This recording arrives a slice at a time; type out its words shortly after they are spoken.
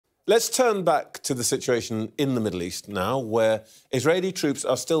Let's turn back to the situation in the Middle East now, where Israeli troops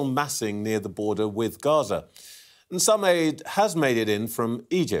are still massing near the border with Gaza. And some aid has made it in from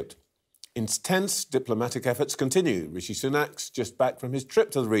Egypt. Intense diplomatic efforts continue. Rishi Sunak's just back from his trip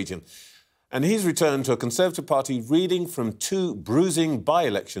to the region. And he's returned to a Conservative Party reeling from 2 bruising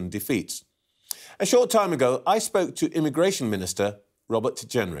by-election defeats. A short time ago, I spoke to Immigration Minister Robert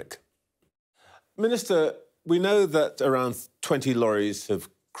Jenrick. Minister, we know that around 20 lorries have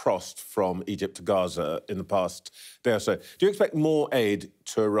crossed from Egypt to Gaza in the past day or so. Do you expect more aid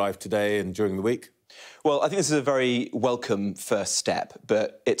to arrive today and during the week? Well, I think this is a very welcome first step,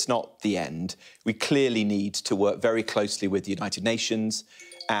 but it's not the end. We clearly need to work very closely with the United Nations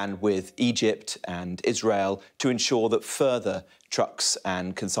and with Egypt and Israel to ensure that further trucks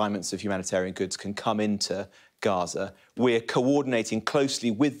and consignments of humanitarian goods can come into Gaza. We're coordinating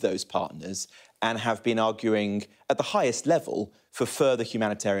closely with those partners and have been arguing at the highest level for further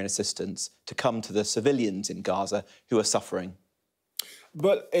humanitarian assistance to come to the civilians in Gaza who are suffering.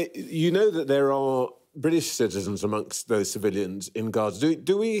 But you know that there are British citizens amongst those civilians in Gaza.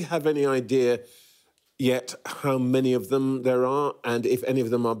 Do we have any idea yet how many of them there are and if any of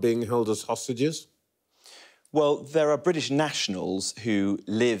them are being held as hostages? Well, there are British nationals who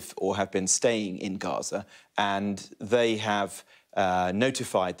live or have been staying in Gaza, and they have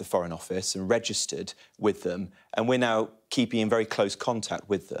notified the Foreign Office and registered with them, and we're now keeping in very close contact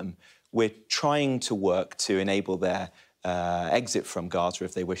with them. We're trying to work to enable their exit from Gaza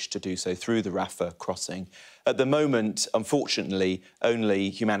if they wish to do so through the Rafah crossing. At the moment, unfortunately, only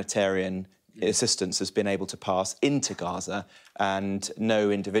humanitarian assistance has been able to pass into Gaza, and no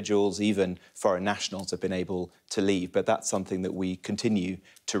individuals, even foreign nationals, have been able to leave. But that's something that we continue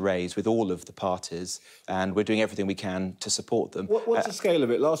to raise with all of the parties, and we're doing everything we can to support them. What's the scale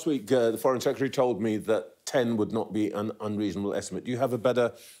of it? Last week, the Foreign Secretary told me that 10 would not be an unreasonable estimate. Do you have a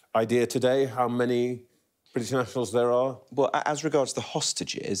better idea today how many British nationals there are? Well, as regards the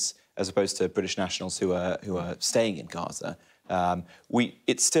hostages, as opposed to British nationals who are staying in Gaza,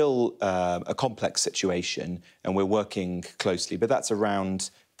 it's still a complex situation, and we're working closely, but that's around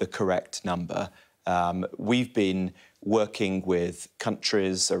the correct number. We've been working with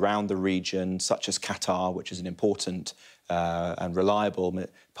countries around the region, such as Qatar, which is an important and reliable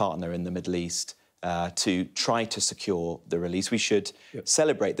partner in the Middle East, to try to secure the release. We should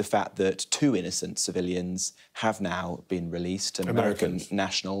celebrate the fact that 2 innocent civilians have now been released, and American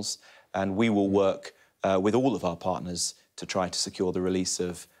nationals, and we will work with all of our partners to try to secure the release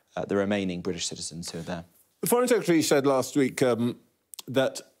of the remaining British citizens who are there. The Foreign Secretary said last week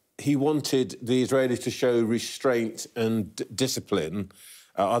that he wanted the Israelis to show restraint and discipline.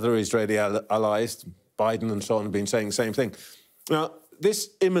 Other Israeli allies, Biden and so on, have been saying the same thing. Now,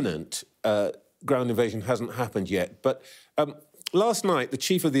 this imminent ground invasion hasn't happened yet, but last night, the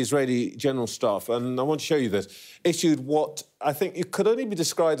chief of the Israeli General Staff, and I want to show you this, issued what I think it could only be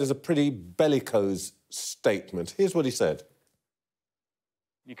described as a pretty bellicose statement. Here's what he said.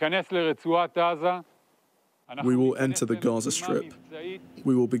 We will enter the Gaza Strip.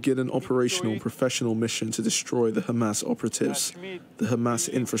 We will begin an operational professional mission to destroy the Hamas operatives, the Hamas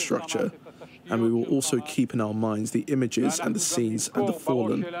infrastructure, and we will also keep in our minds the images and the scenes and the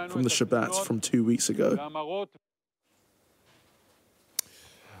fallen from the Shabbat from 2 weeks ago.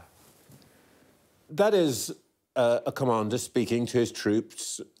 That is a commander speaking to his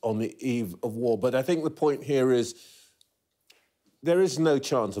troops on the eve of war, but I think the point here is there is no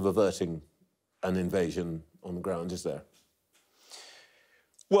chance of averting an invasion on the ground, is there?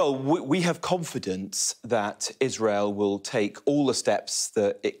 Well, we have confidence that Israel will take all the steps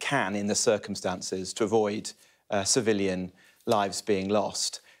that it can in the circumstances to avoid civilian lives being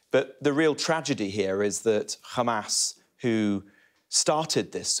lost. But the real tragedy here is that Hamas, who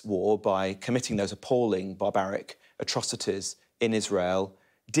started this war by committing those appalling, barbaric atrocities in Israel,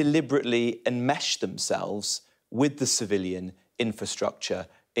 deliberately enmeshed themselves with the civilian infrastructure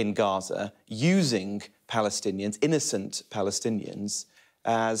in Gaza, using Palestinians, innocent Palestinians,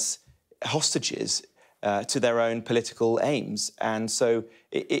 as hostages to their own political aims. And so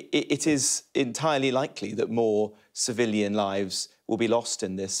it is entirely likely that more civilian lives will be lost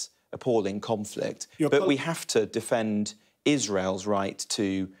in this appalling conflict. But we have to defend Israel's right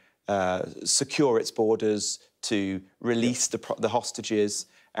to secure its borders, to release the hostages,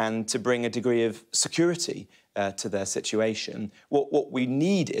 and to bring a degree of security to their situation. What we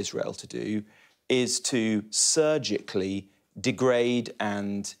need Israel to do is to surgically degrade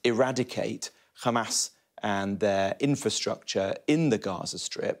and eradicate Hamas and their infrastructure in the Gaza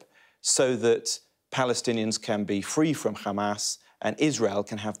Strip so that Palestinians can be free from Hamas and Israel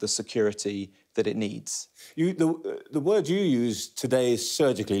can have the security that it needs. The word you used today is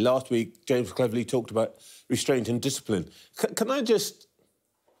surgically. Last week, James Cleverly talked about restraint and discipline. Can I just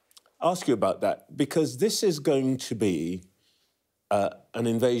ask you about that? Because this is going to be an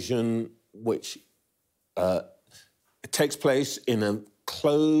invasion which takes place in a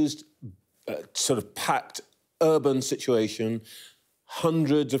closed, sort of packed urban situation,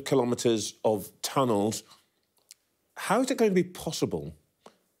 hundreds of kilometres of tunnels. How is it going to be possible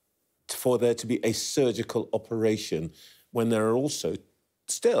for there to be a surgical operation when there are also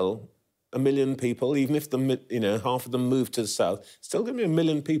still 1 million people, even if half of them move to the south, still going to be 1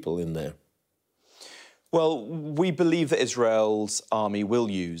 million people in there? Well, we believe that Israel's army will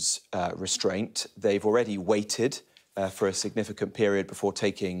use restraint. They've already waited for a significant period before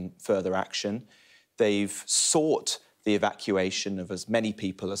taking further action. They've sought the evacuation of as many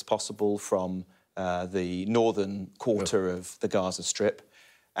people as possible from the northern quarter of the Gaza Strip,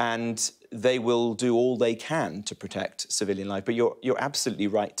 and they will do all they can to protect civilian life. But you're absolutely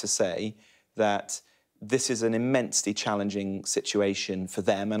right to say that this is an immensely challenging situation for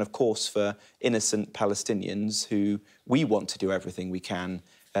them and, of course, for innocent Palestinians who we want to do everything we can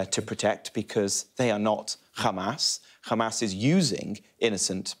to protect, because they are not Hamas. Hamas is using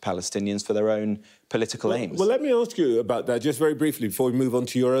innocent Palestinians for their own political aims. Well, let me ask you about that just very briefly before we move on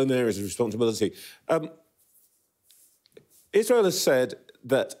to your own areas of responsibility. Israel has said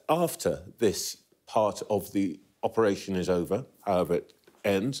that after this part of the operation is over, however it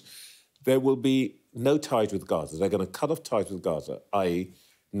ends, there will be no ties with Gaza. They're going to cut off ties with Gaza, i.e.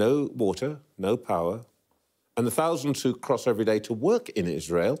 no water, no power, and the thousands who cross every day to work in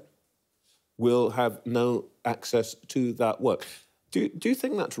Israel will have no access to that work. Do you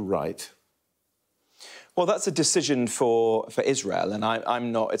think that's right? Well, that's a decision for Israel, and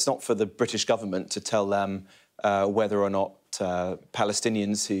I'm not. It's not for the British government to tell them whether or not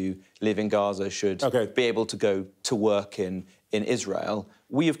Palestinians who live in Gaza should be able to go to work in Israel.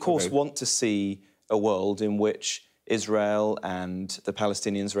 We, of course, want to see a world in which Israel and the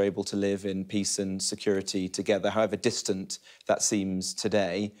Palestinians are able to live in peace and security together, however distant that seems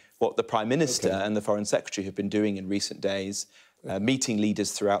today. What the Prime Minister and the Foreign Secretary have been doing in recent days, meeting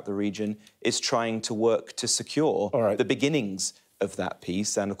leaders throughout the region, is trying to work to secure the beginnings of that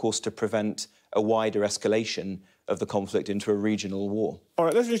peace and, of course, to prevent a wider escalation of the conflict into a regional war. All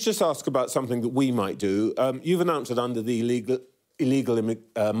right, let's just ask about something that we might do. You've announced that under the Illegal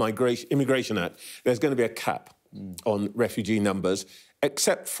Immigration Act, there's going to be a cap on refugee numbers,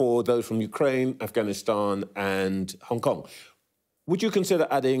 except for those from Ukraine, Afghanistan and Hong Kong. Would you consider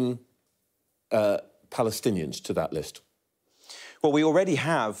adding Palestinians to that list? Well, we already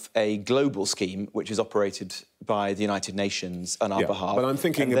have a global scheme which is operated by the United Nations on our behalf. But I'm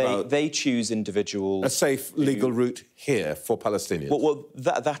thinking about... They choose individuals... A safe legal route here for Palestinians. Well,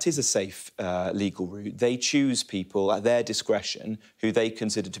 that is a safe legal route. They choose people at their discretion who they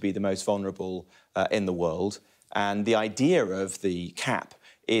consider to be the most vulnerable in the world. And the idea of the cap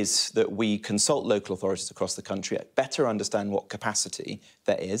is that we consult local authorities across the country, better understand what capacity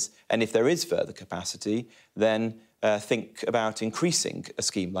there is, and if there is further capacity, then think about increasing a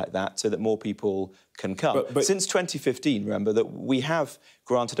scheme like that so that more people can come. But since 2015, remember that we have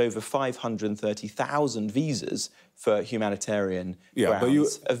granted over 530,000 visas for humanitarian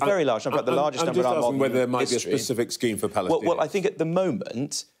grounds. A very large number, the largest number in our modern history. Whether there might be a specific scheme for Palestinians. Well, I think at the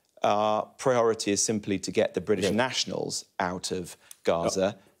moment, our priority is simply to get the British nationals out of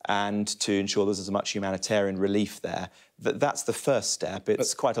Gaza and to ensure there's as much humanitarian relief there. That's the first step.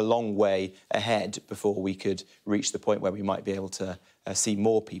 It's quite a long way ahead before we could reach the point where we might be able to see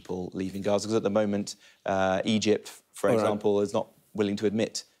more people leaving Gaza, because at the moment, Egypt, for example, is not willing to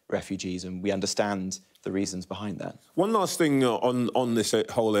admit refugees, and we understand the reasons behind that. One last thing on this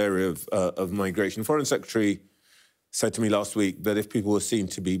whole area of migration. Foreign Secretary said to me last week that if people were seen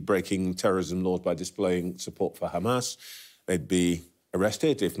to be breaking terrorism laws by displaying support for Hamas, they'd be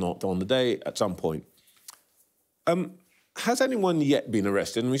arrested, if not on the day, at some point. Has anyone yet been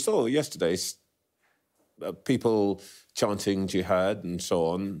arrested? And we saw yesterday people chanting jihad and so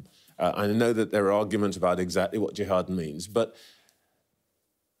on. I know that there are arguments about exactly what jihad means, but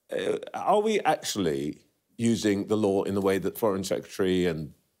are we actually using the law in the way that Foreign Secretary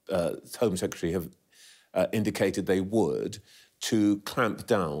and Home Secretary have indicated they would, to clamp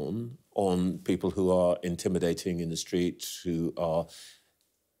down on people who are intimidating in the streets, who are,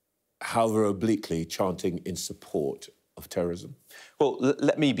 however obliquely, chanting in support of terrorism? Well,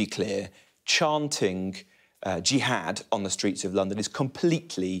 let me be clear. Chanting jihad on the streets of London is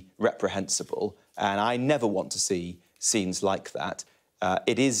completely reprehensible, and I never want to see scenes like that.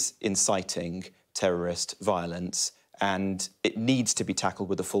 It is inciting terrorist violence, and it needs to be tackled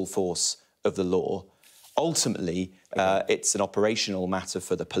with the full force of the law. Ultimately, it's an operational matter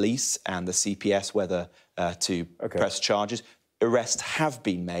for the police and the CPS whether to press charges. Arrests have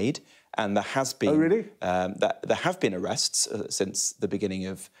been made, and there has been... Oh, really? There have been arrests since the beginning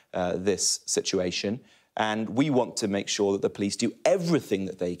of this situation, and we want to make sure that the police do everything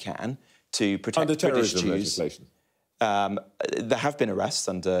that they can to protect British Jews. Legislation. There have been arrests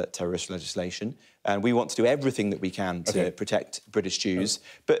under terrorist legislation, and we want to do everything that we can to protect British Jews.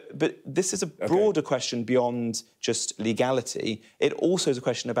 But this is a broader question beyond just legality. It also is a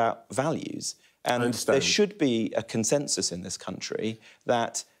question about values. And there should be a consensus in this country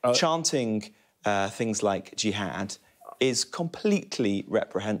that chanting things like jihad is completely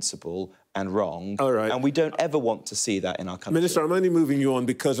reprehensible and wrong. And we don't ever want to see that in our country. Minister, I'm only moving you on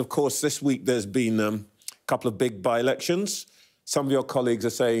because, of course, this week there's been a couple of big by-elections. Some of your colleagues are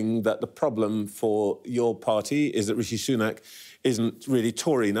saying that the problem for your party is that Rishi Sunak isn't really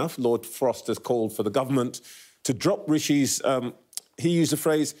Tory enough. Lord Frost has called for the government to drop Rishi's, he used the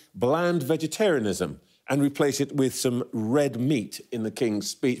phrase, bland vegetarianism and replace it with some red meat in the King's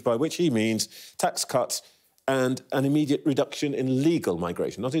speech, by which he means tax cuts and an immediate reduction in legal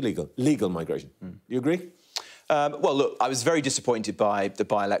migration, not illegal, legal migration. You agree? Well, look, I was very disappointed by the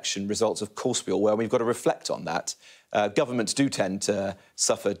by-election results. Of course we all were. We've got to reflect on that. Governments do tend to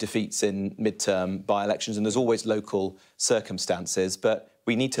suffer defeats in mid-term by-elections, and there's always local circumstances, but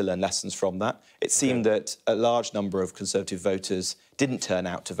we need to learn lessons from that. It seemed that a large number of Conservative voters didn't turn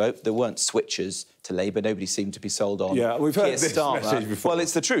out to vote. There weren't switchers to Labour. Nobody seemed to be sold on. Yeah, we've heard this message before. Well,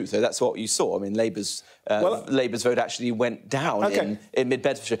 it's the truth. That's what you saw. I mean, Labour's vote actually went down in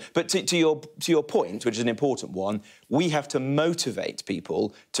mid-Bedfordshire. But to your point, which is an important one, we have to motivate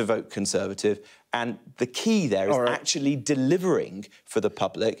people to vote Conservative. And the key there is actually delivering for the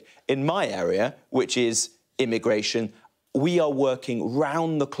public. In my area, which is immigration, we are working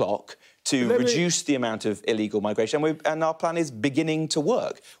round the clock to reduce the amount of illegal migration, and our plan is beginning to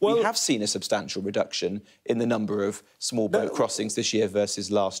work. We have seen a substantial reduction in the number of small boat crossings this year versus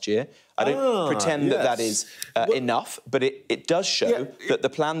last year. I don't pretend that is enough, but it does show that the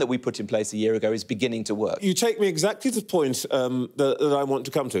plan that we put in place a year ago is beginning to work. You take me exactly to the point that I want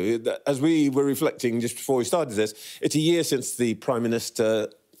to come to. As we were reflecting just before we started this, it's a year since the Prime Minister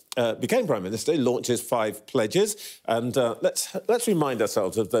became Prime Minister, launches 5 pledges, and let's remind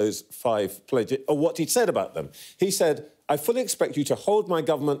ourselves of those 5 pledges, or what he said about them. He said, I fully expect you to hold my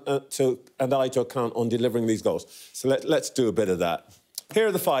government and I to account on delivering these goals. So let's do a bit of that. Here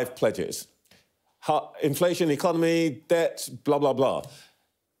are the 5 pledges. Inflation, economy, debt, blah, blah, blah.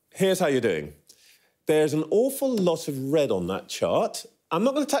 Here's how you're doing. There's an awful lot of red on that chart. I'm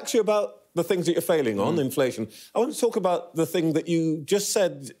not going to tax you about the things that you're failing on, inflation. I want to talk about the thing that you just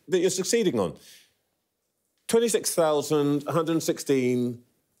said that you're succeeding on. 26,116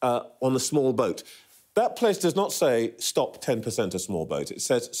 on a small boat. That pledge does not say stop 10% of small boat. It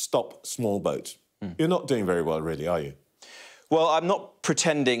says stop small boat. You're not doing very well, really, are you? Well, I'm not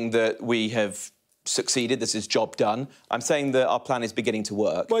pretending that we have succeeded, this is job done. I'm saying that our plan is beginning to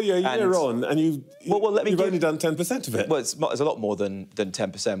work. Well, yeah, you're on, and you've only done 10% of it. Well, it's a lot more than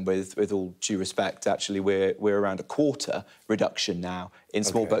 10%, with all due respect. Actually, we're around a quarter reduction now in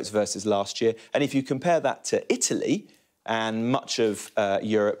small boats versus last year. And if you compare that to Italy and much of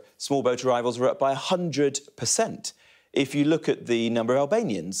Europe, small boat arrivals are up by 100%. If you look at the number of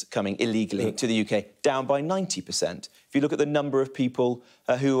Albanians coming illegally to the UK, down by 90%. If you look at the number of people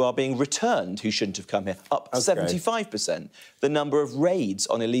who are being returned who shouldn't have come here, up 75%. The number of raids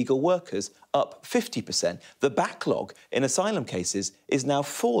on illegal workers, up 50%. The backlog in asylum cases is now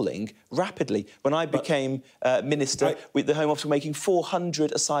falling rapidly. When I became Minister, the Home Office were making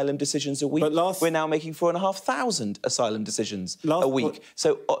 400 asylum decisions a week. We're now making 4,500 asylum decisions a week.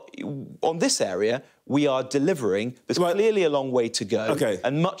 So on this area, we are delivering. There's clearly a long way to go,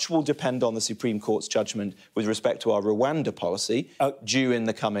 and much will depend on the Supreme Court's judgment with respect to our Rwanda policy, due in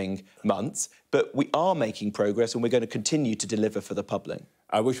the coming months. But we are making progress, and we're going to continue to deliver for the public.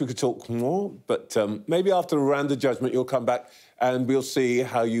 I wish we could talk more, but maybe after the Rwanda judgment you'll come back and we'll see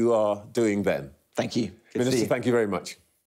how you are doing then. Thank you. Minister, thank you very much.